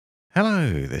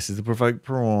Hello, this is the Provoked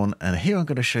Prawn, and here I'm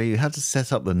going to show you how to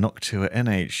set up the Noctua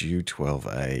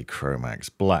NH-U12A Chromax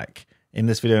Black. In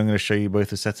this video I'm going to show you both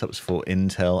the setups for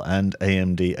Intel and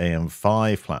AMD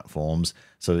AM5 platforms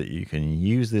so that you can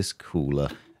use this cooler,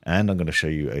 and I'm going to show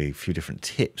you a few different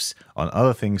tips on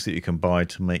other things that you can buy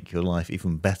to make your life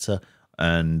even better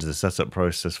and the setup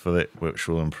process for it, which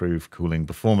will improve cooling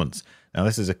performance. Now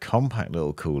this is a compact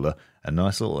little cooler, a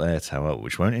nice little air tower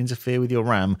which won't interfere with your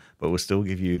RAM but will still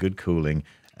give you good cooling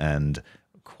and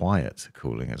quiet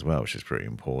cooling as well, which is pretty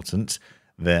important.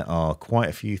 There are quite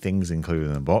a few things included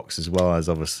in the box, as well as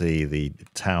obviously the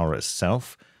tower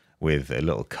itself with a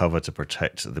little cover to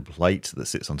protect the plate that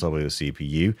sits on top of your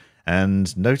CPU.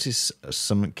 And notice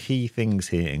some key things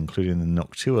here, including the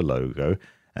Noctua logo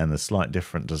and the slight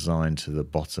different design to the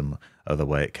bottom of the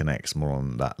way it connects. More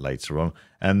on that later on.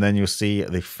 And then you'll see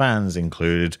the fans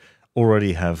included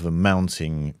already have the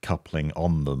mounting coupling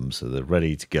on them, so they're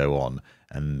ready to go on,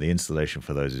 and the installation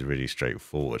for those is really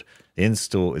straightforward. The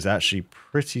install is actually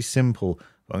pretty simple,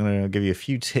 but I'm going to give you a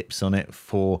few tips on it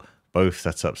for both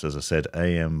setups, as I said,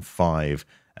 AM5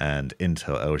 and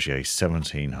Intel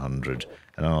LGA1700,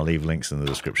 and I'll leave links in the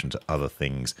description to other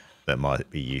things that might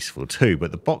be useful too.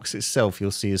 But the box itself,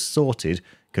 you'll see, is sorted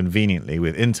conveniently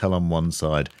with Intel on one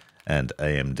side and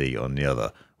AMD on the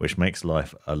other, which makes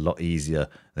life a lot easier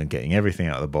than getting everything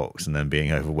out of the box and then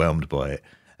being overwhelmed by it,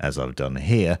 as I've done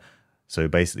here. So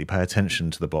basically pay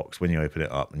attention to the box when you open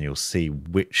it up, and you'll see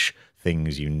which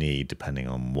things you need depending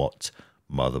on what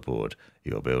motherboard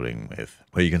you're building with.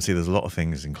 Well, you can see there's a lot of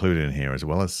things included in here, as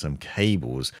well as some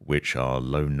cables which are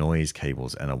low noise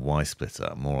cables and a Y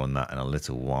splitter. More on that in a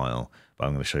little while, but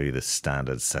I'm going to show you the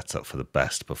standard setup for the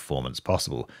best performance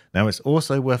possible. Now, it's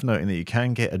also worth noting that you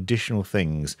can get additional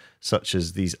things such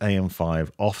as these AM5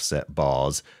 offset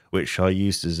bars, which are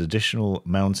used as additional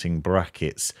mounting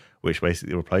brackets, which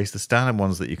basically replace the standard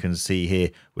ones that you can see here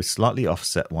with slightly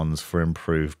offset ones for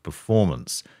improved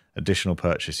performance. Additional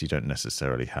purchase you don't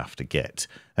necessarily have to get.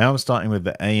 Now I'm starting with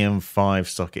the AM5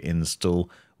 socket install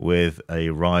with a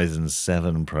Ryzen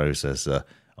 7 processor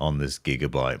on this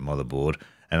Gigabyte motherboard,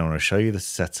 and I want to show you the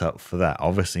setup for that.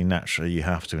 Obviously, naturally, you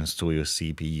have to install your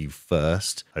CPU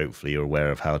first. Hopefully you're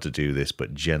aware of how to do this,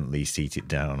 but gently seat it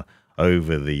down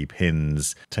over the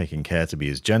pins, taking care to be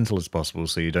as gentle as possible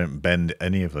so you don't bend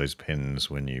any of those pins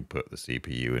when you put the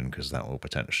CPU in, because that will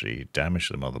potentially damage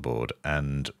the motherboard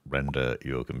and render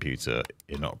your computer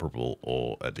inoperable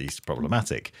or at least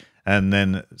problematic. And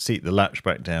then seat the latch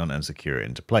back down and secure it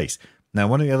into place. Now,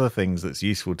 one of the other things that's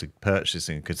useful to purchase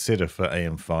and consider for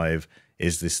AM5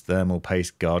 is this thermal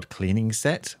paste guard cleaning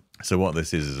set. So what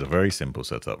this is a very simple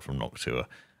setup from Noctua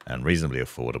and reasonably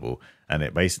affordable, and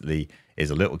it basically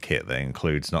is a little kit that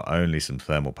includes not only some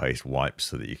thermal paste wipes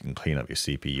so that you can clean up your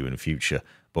CPU in the future,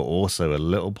 but also a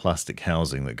little plastic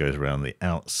housing that goes around the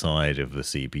outside of the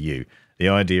CPU. The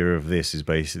idea of this is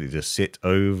basically to sit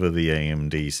over the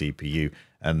AMD CPU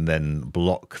and then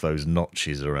block those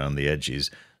notches around the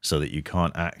edges so that you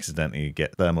can't accidentally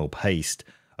get thermal paste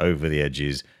over the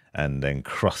edges and then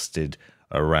crusted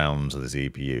around the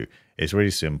CPU. It's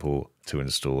really simple to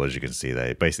install, as you can see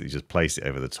there. Basically just place it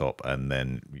over the top and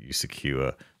then you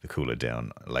secure the cooler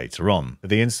down later on. For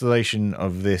the installation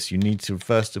of this, you need to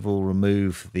first of all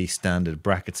remove the standard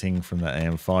bracketing from the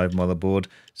AM5 motherboard.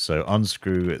 So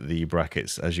unscrew the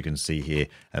brackets, as you can see here,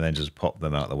 and then just pop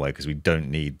them out of the way because we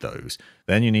don't need those.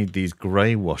 Then you need these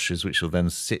grey washers, which will then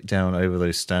sit down over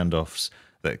those standoffs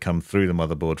that come through the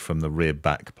motherboard from the rear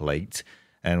back plate,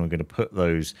 and we're going to put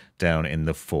those down in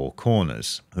the four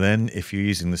corners. Then if you're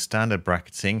using the standard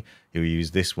bracketing, you'll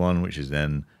use this one, which is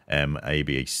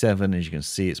NM-AMB15. As you can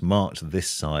see, it's marked this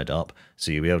side up,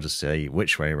 so you'll be able to see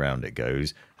which way around it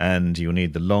goes, and you'll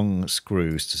need the long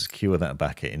screws to secure that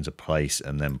bracket into place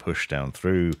and then push down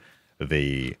through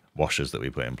the washers that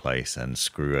we put in place and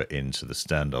screw it into the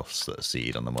standoffs that are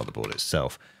seated on the motherboard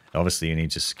itself. Obviously, you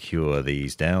need to secure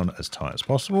these down as tight as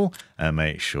possible and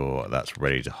make sure that's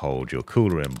ready to hold your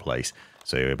cooler in place.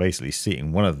 So you're basically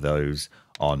seating one of those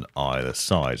on either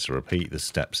side. So repeat the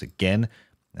steps again.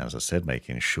 As I said,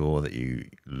 making sure that you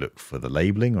look for the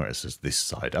labeling where it says this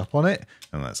side up on it,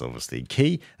 and that's obviously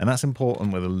key. And that's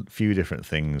important with a few different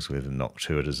things with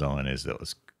Noctua design, is that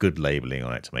there's good labeling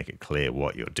on it to make it clear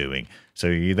what you're doing. So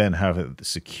you then have it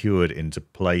secured into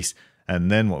place. And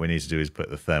then what we need to do is put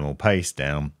the thermal paste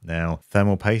down. Now,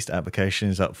 thermal paste application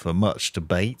is up for much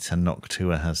debate, and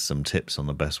Noctua has some tips on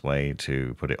the best way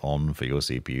to put it on for your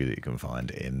CPU that you can find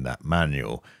in that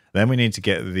manual. Then we need to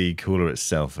get the cooler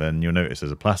itself, and you'll notice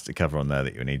there's a plastic cover on there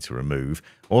that you need to remove.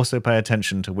 Also pay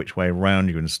attention to which way around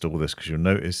you install this, because you'll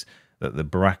notice that the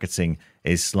bracketing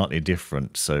is slightly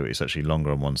different, so it's actually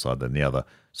longer on one side than the other.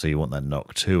 So you want that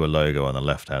Noctua logo on the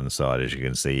left-hand side, as you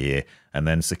can see here, and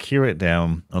then secure it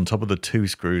down on top of the 2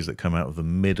 screws that come out of the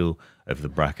middle of the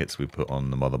brackets we put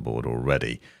on the motherboard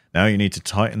already. Now you need to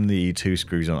tighten the 2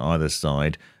 screws on either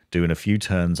side, doing a few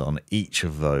turns on each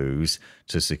of those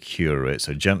to secure it.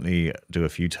 So gently do a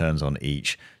few turns on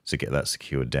each to get that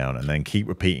secured down, and then keep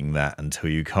repeating that until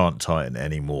you can't tighten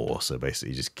anymore. So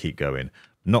basically just keep going.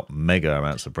 Not mega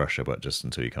amounts of pressure, but just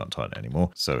until you can't tighten it anymore,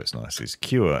 so it's nicely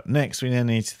secure. Next, we then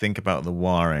need to think about the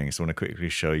wiring. So I want to quickly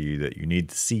show you that you need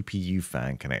the CPU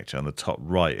fan connector on the top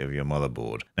right of your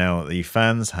motherboard. Now, the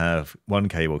fans have 1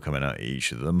 cable coming out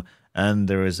each of them, and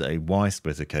there is a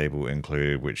Y-splitter cable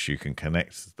included, which you can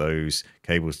connect those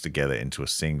cables together into a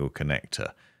single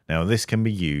connector. Now, this can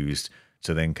be used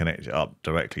to then connect it up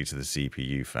directly to the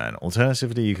CPU fan.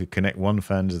 Alternatively, you could connect one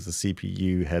fan to the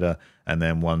CPU header and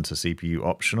then one to CPU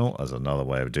optional as another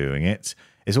way of doing it.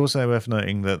 It's also worth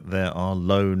noting that there are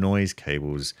low noise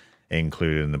cables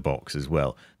included in the box as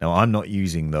well. Now, I'm not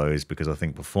using those because I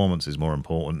think performance is more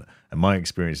important, and my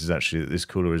experience is actually that this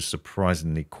cooler is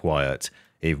surprisingly quiet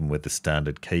even with the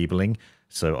standard cabling.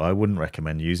 So I wouldn't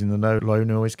recommend using the low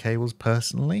noise cables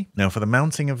personally. Now for the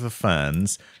mounting of the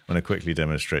fans, I'm going to quickly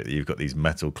demonstrate that you've got these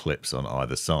metal clips on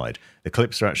either side. The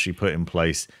clips are actually put in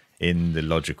place in the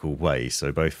logical way,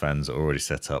 so both fans are already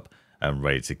set up and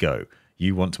ready to go.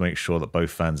 You want to make sure that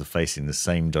both fans are facing the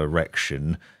same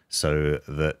direction so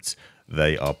that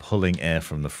they are pulling air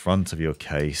from the front of your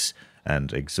case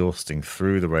and exhausting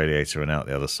through the radiator and out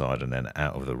the other side, and then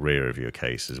out of the rear of your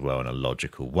case as well in a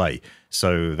logical way.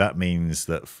 So that means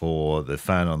that for the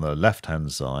fan on the left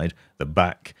hand side, the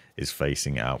back is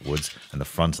facing outwards and the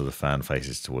front of the fan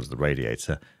faces towards the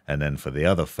radiator, and then for the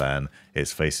other fan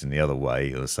it's facing the other way,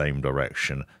 the same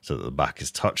direction, so that the back is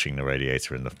touching the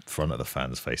radiator and the front of the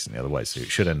fan is facing the other way. So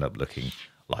it should end up looking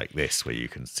like this, where you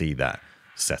can see that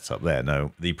set up there.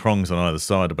 Now, the prongs on either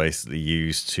side are basically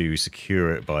used to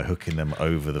secure it by hooking them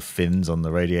over the fins on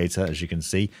the radiator, as you can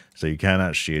see, so you can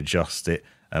actually adjust it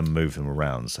and move them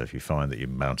around. So if you find that you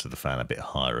mounted the fan a bit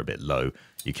higher, a bit low,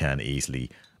 you can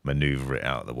easily maneuver it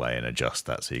out of the way and adjust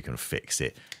that so you can fix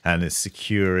it. And its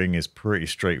securing is pretty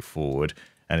straightforward,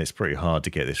 and it's pretty hard to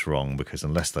get this wrong because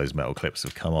unless those metal clips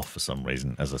have come off for some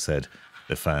reason, as I said,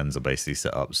 the fans are basically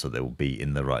set up so they will be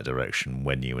in the right direction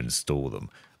when you install them.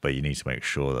 But you need to make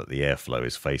sure that the airflow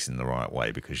is facing the right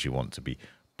way because you want to be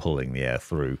pulling the air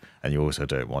through, and you also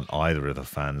don't want either of the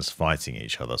fans fighting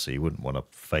each other, so you wouldn't want to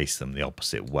face them the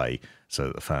opposite way so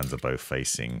that the fans are both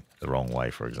facing the wrong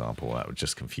way, for example. That would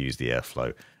just confuse the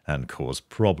airflow and cause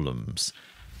problems.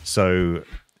 So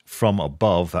from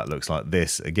above, that looks like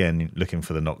this. Again, looking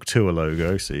for the Noctua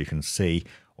logo so you can see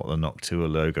what the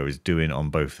Noctua logo is doing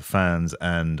on both the fans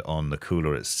and on the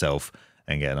cooler itself,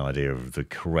 and get an idea of the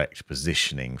correct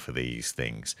positioning for these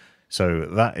things. So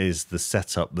that is the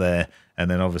setup there,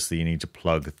 and then obviously you need to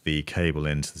plug the cable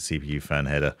into the CPU fan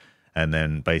header, and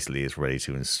then basically it's ready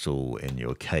to install in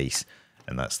your case,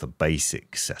 and that's the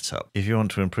basic setup. If you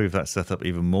want to improve that setup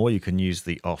even more, you can use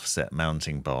the offset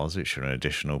mounting bars, which are an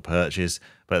additional purchase,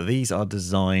 but these are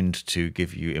designed to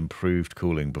give you improved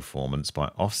cooling performance by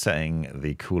offsetting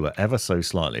the cooler ever so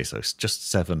slightly, so it's just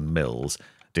 7 mils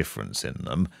difference in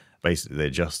them. Basically, they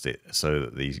adjust it so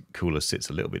that the cooler sits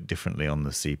a little bit differently on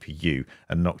the CPU,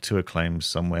 and Noctua claims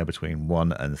somewhere between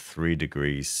 1 and 3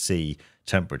 degrees C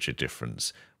temperature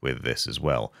difference with this as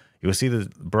well. You'll see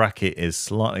the bracket is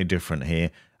slightly different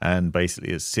here, and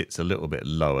basically it sits a little bit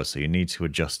lower, so you need to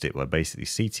adjust it by basically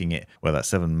seating it where that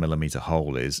 7mm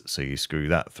hole is, so you screw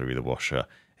that through the washer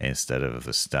instead of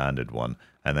the standard one,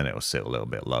 and then it will sit a little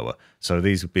bit lower. So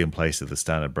these would be in place of the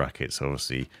standard brackets, so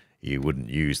obviously you wouldn't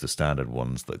use the standard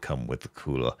ones that come with the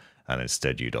cooler, and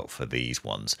instead you'd opt for these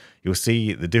ones. You'll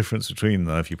see the difference between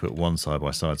them if you put one side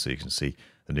by side, so you can see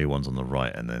the new ones on the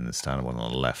right and then the standard one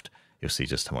on the left. You'll see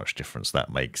just how much difference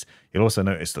that makes. You'll also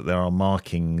notice that there are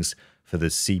markings for the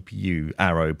CPU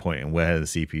arrow pointing where the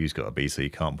CPU's got to be, so you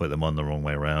can't put them on the wrong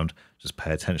way around. Just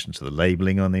pay attention to the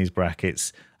labeling on these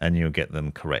brackets and you'll get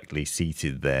them correctly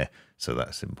seated there, so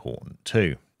that's important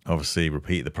too. Obviously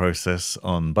repeat the process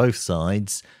on both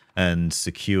sides and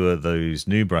secure those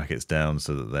new brackets down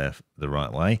so that they're the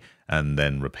right way, and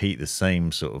then repeat the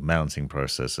same sort of mounting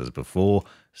process as before.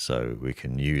 So we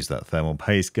can use that thermal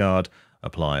paste guard,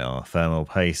 apply our thermal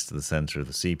paste to the center of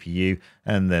the CPU,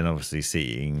 and then obviously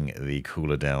seating the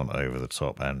cooler down over the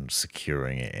top and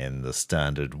securing it in the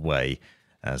standard way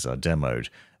as I demoed.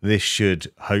 This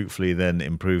should hopefully then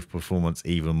improve performance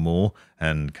even more,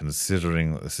 and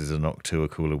considering that this is a Noctua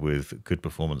cooler with good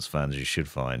performance fans, you should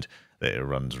find that it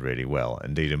runs really well.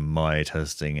 Indeed, in my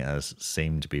testing, it has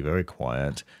seemed to be very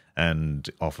quiet and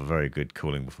offer very good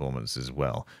cooling performance as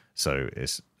well. So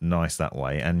it's nice that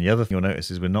way. And the other thing you'll notice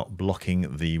is we're not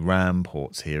blocking the RAM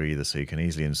ports here either, so you can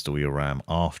easily install your RAM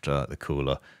after the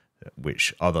cooler,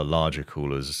 which other larger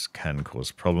coolers can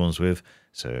cause problems with.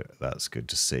 So that's good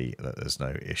to see that there's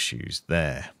no issues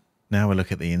there. Now we'll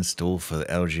look at the install for the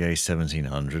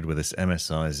LGA1700 with this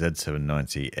MSI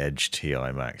Z790 Edge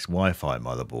TI Max Wi-Fi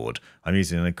motherboard. I'm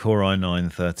using a Core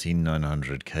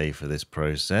i9-13900K for this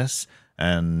process,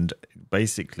 and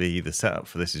basically the setup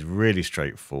for this is really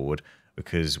straightforward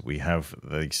because we have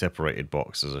the separated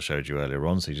box as I showed you earlier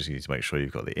on, so you just need to make sure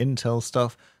you've got the Intel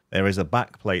stuff. There is a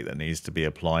back plate that needs to be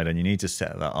applied, and you need to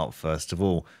set that up first of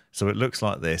all. So it looks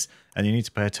like this, and you need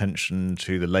to pay attention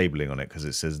to the labeling on it because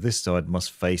it says this side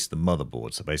must face the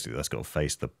motherboard. So basically that's got to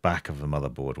face the back of the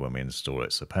motherboard when we install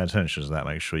it. So pay attention to that,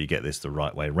 make sure you get this the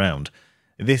right way round.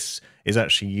 This is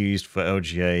actually used for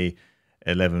LGA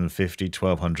 1150,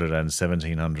 1200 and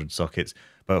 1700 sockets,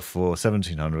 but for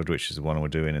 1700, which is the one we're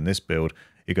doing in this build,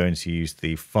 you're going to use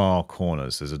the far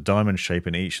corners. There's a diamond shape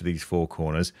in each of these four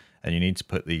corners, and you need to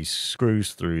put these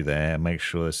screws through there and make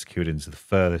sure they're secured into the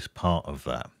furthest part of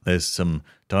that. There's some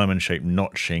diamond shaped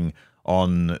notching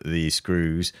on the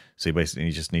screws, so you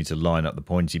basically just need to line up the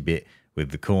pointy bit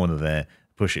with the corner there,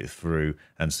 push it through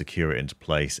and secure it into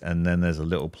place. And then there's a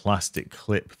little plastic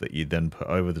clip that you then put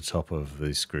over the top of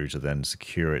the screw to then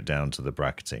secure it down to the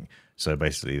bracketing. So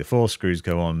basically the four screws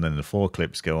go on, then the four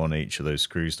clips go on each of those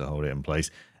screws to hold it in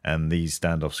place, and these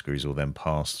standoff screws will then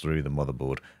pass through the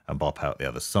motherboard and pop out the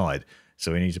other side.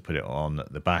 So we need to put it on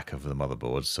the back of the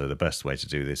motherboard. So the best way to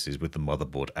do this is with the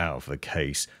motherboard out of the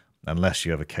case, unless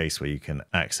you have a case where you can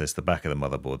access the back of the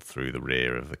motherboard through the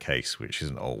rear of the case, which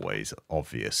isn't always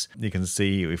obvious. You can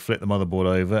see we flip the motherboard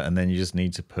over, and then you just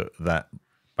need to put that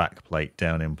back plate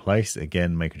down in place,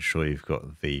 again making sure you've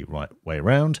got the right way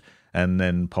around, and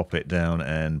then pop it down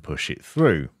and push it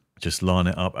through. Just line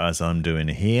it up as I'm doing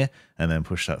here, and then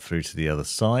push that through to the other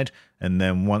side. And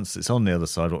then once it's on the other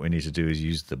side, what we need to do is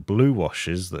use the blue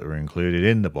washers that are included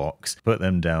in the box, put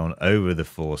them down over the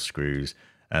four screws,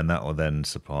 and that will then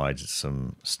supply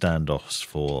some standoffs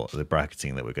for the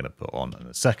bracketing that we're going to put on in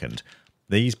a second.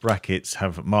 These brackets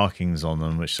have markings on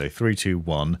them which say 3, 2,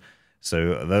 1,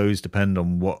 so those depend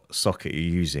on what socket you're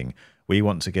using. We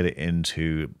want to get it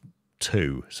into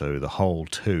 2, so the hole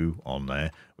 2 on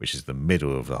there, which is the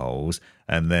middle of the holes,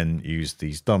 and then use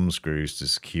these thumb screws to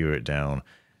secure it down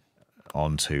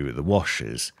onto the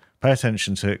washers. Pay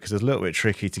attention to it because it's a little bit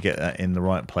tricky to get that in the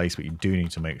right place, but you do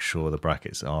need to make sure the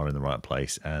brackets are in the right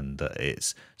place and that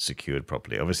it's secured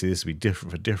properly. Obviously this will be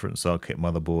different for different socket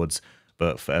motherboards,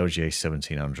 but for LGA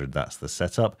 1700 that's the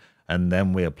setup, and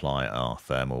then we apply our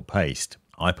thermal paste.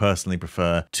 I personally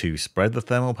prefer to spread the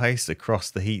thermal paste across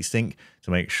the heatsink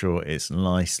to make sure it's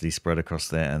nicely spread across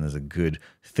there and there's a good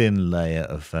thin layer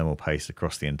of thermal paste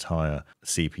across the entire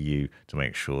CPU to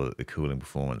make sure that the cooling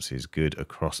performance is good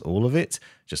across all of it.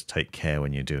 Just take care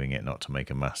when you're doing it not to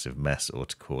make a massive mess or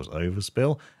to cause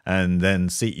overspill, and then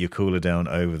seat your cooler down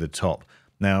over the top.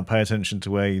 Now pay attention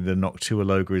to where the Noctua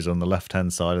logo is on the left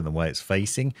hand side and the way it's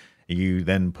facing. You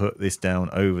then put this down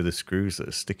over the screws that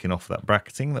are sticking off that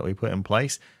bracketing that we put in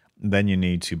place. Then you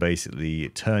need to basically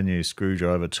turn your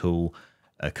screwdriver tool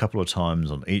a couple of times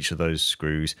on each of those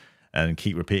screws and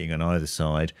keep repeating on either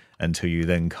side until you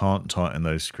then can't tighten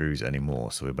those screws anymore.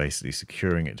 So we're basically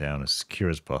securing it down as secure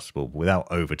as possible without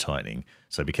over tightening.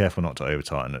 So be careful not to over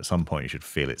tighten. At some point you should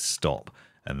feel it stop,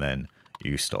 and then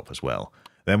you stop as well.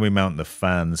 Then we mount the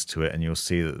fans to it, and you'll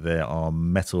see that there are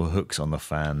metal hooks on the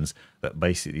fans that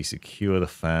basically secure the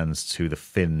fans to the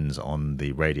fins on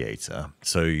the radiator.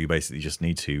 So you basically just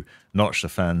need to notch the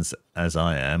fans, as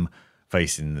I am,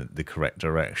 facing the correct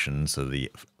direction. So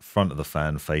the front of the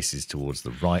fan faces towards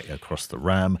the right across the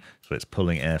RAM, so it's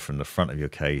pulling air from the front of your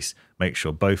case. Make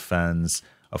sure both fans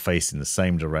are facing the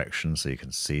same direction so you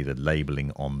can see the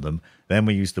labeling on them. Then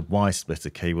we use the Y-splitter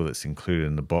cable that's included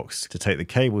in the box to take the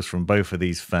cables from both of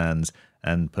these fans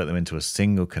and put them into a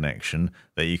single connection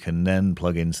that you can then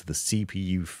plug into the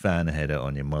CPU fan header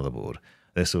on your motherboard.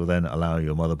 This will then allow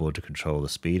your motherboard to control the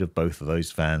speed of both of those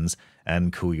fans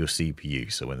and cool your CPU.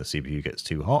 So when the CPU gets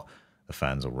too hot, the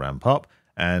fans will ramp up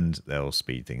and they'll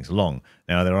speed things along.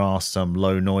 Now there are some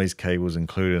low noise cables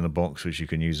included in the box which you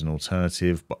can use an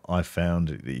alternative, but I found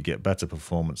that you get better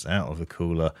performance out of the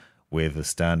cooler with the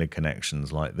standard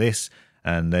connections like this,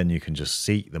 and then you can just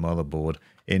seat the motherboard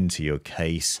into your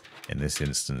case, in this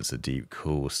instance a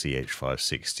DeepCool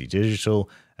CH560 digital,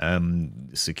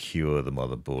 secure the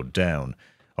motherboard down.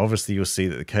 Obviously, you'll see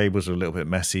that the cables are a little bit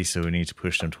messy, so we need to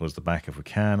push them towards the back if we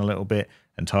can a little bit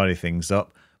and tidy things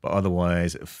up, but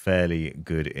otherwise, fairly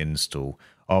good install.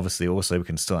 Obviously, also, we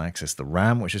can still access the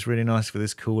RAM, which is really nice for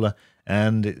this cooler,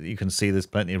 and you can see there's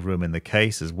plenty of room in the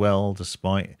case as well,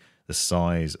 despite the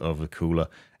size of the cooler,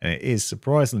 and it is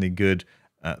surprisingly good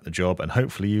at the job. And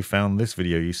hopefully you found this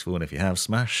video useful, and if you have,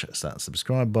 smash that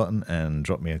subscribe button and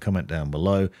drop me a comment down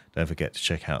below. Don't forget to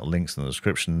check out links in the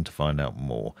description to find out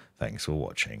more. Thanks for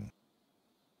watching.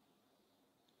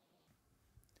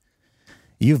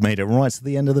 You've made it right to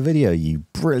the end of the video, you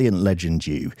brilliant legend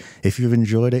you. If you've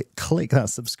enjoyed it, click that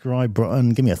subscribe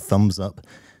button, give me a thumbs up,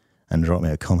 and drop me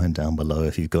a comment down below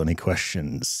if you've got any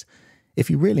questions. If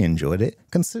you really enjoyed it,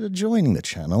 consider joining the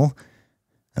channel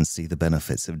and see the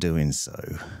benefits of doing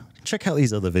so. Check out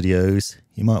these other videos.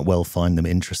 You might well find them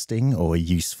interesting or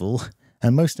useful.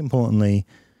 And most importantly,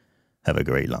 have a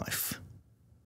great life.